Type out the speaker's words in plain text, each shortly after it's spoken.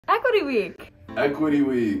Equity Week! Equity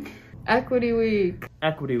Week! Equity Week!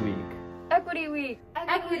 Equity Week! Equity Week!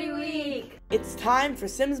 Equity Week! It's time for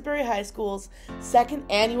Simsbury High School's second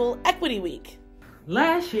annual Equity Week.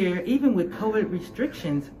 Last year, even with COVID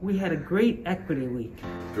restrictions, we had a great Equity Week.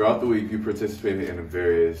 Throughout the week, you participated in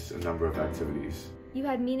a number of activities. You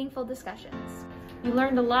had meaningful discussions. You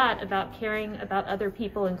learned a lot about caring about other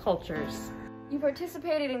people and cultures. You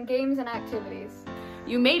participated in games and activities.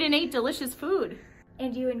 You made and ate delicious food.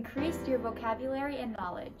 And you increased your vocabulary and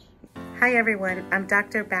knowledge. Hi everyone, I'm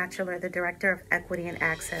Dr. Batchelor, the Director of Equity and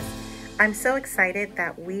Access. I'm so excited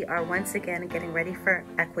that we are once again getting ready for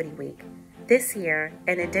Equity Week. This year,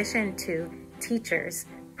 in addition to teachers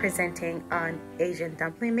presenting on Asian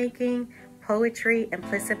dumpling making, poetry,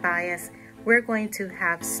 implicit bias, we're going to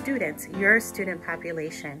have students, your student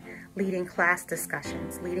population, leading class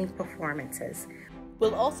discussions, leading performances.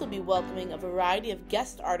 We'll also be welcoming a variety of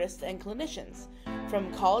guest artists and clinicians,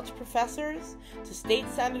 from college professors to state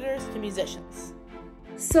senators to musicians.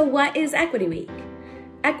 So what is Equity Week?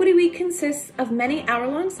 Equity Week consists of many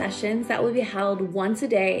hour-long sessions that will be held once a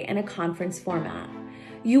day in a conference format.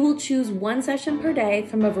 You will choose one session per day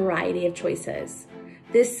from a variety of choices.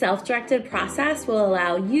 This self-directed process will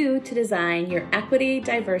allow you to design your equity,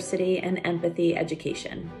 diversity, and empathy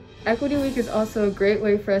education. Equity Week is also a great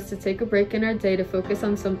way for us to take a break in our day to focus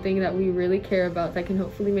on something that we really care about that can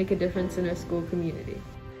hopefully make a difference in our school community.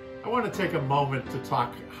 I want to take a moment to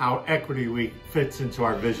talk how Equity Week fits into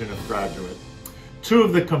our vision of graduate. Two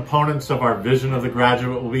of the components of our vision of the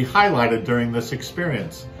graduate will be highlighted during this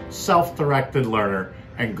experience: self-directed learner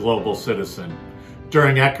and global citizen.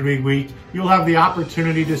 During Equity Week, you'll have the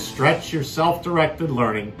opportunity to stretch your self-directed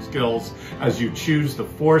learning skills as you choose the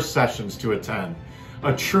 4 sessions to attend.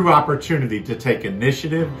 A true opportunity to take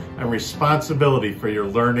initiative and responsibility for your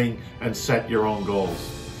learning and set your own goals.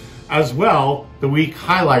 As well, the week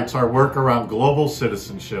highlights our work around global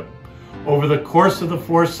citizenship. Over the course of the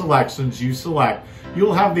 4 selections you select,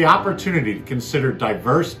 you'll have the opportunity to consider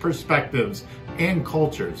diverse perspectives and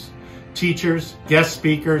cultures. Teachers, guest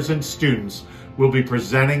speakers, and students will be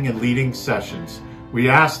presenting and leading sessions. We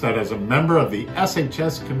ask that as a member of the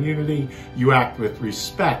SHS community, you act with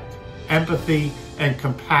respect, empathy, and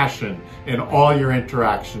compassion in all your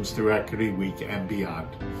interactions through Equity Week and beyond.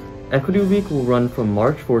 Equity Week will run from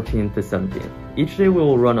March 14th to 17th. Each day we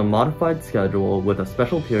will run a modified schedule with a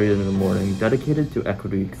special period in the morning dedicated to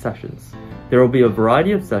Equity Week sessions. There will be a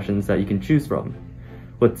variety of sessions that you can choose from.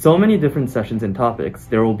 With so many different sessions and topics,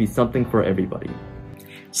 there will be something for everybody.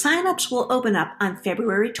 Sign-ups will open up on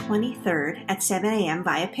February 23rd at 7 a.m.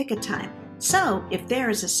 via picket time. So if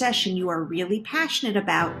there is a session you are really passionate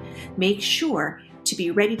about, make sure to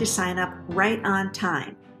be ready to sign up right on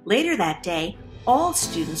time. Later that day, all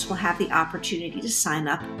students will have the opportunity to sign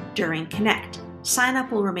up during Connect.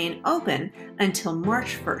 Sign-up will remain open until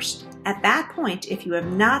March 1st. At that point, if you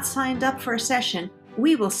have not signed up for a session,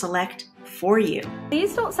 we will select for you.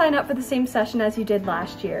 Please don't sign up for the same session as you did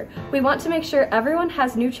last year. We want to make sure everyone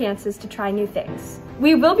has new chances to try new things.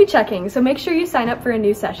 We will be checking, so make sure you sign up for a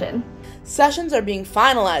new session. Sessions are being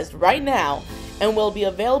finalized right now and will be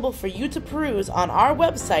available for you to peruse on our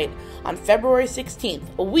website on February 16th,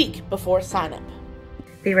 a week before sign-up.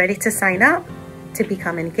 Be ready to sign up, to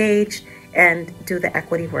become engaged, and do the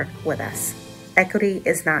equity work with us. Equity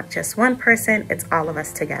is not just one person, it's all of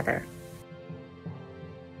us together.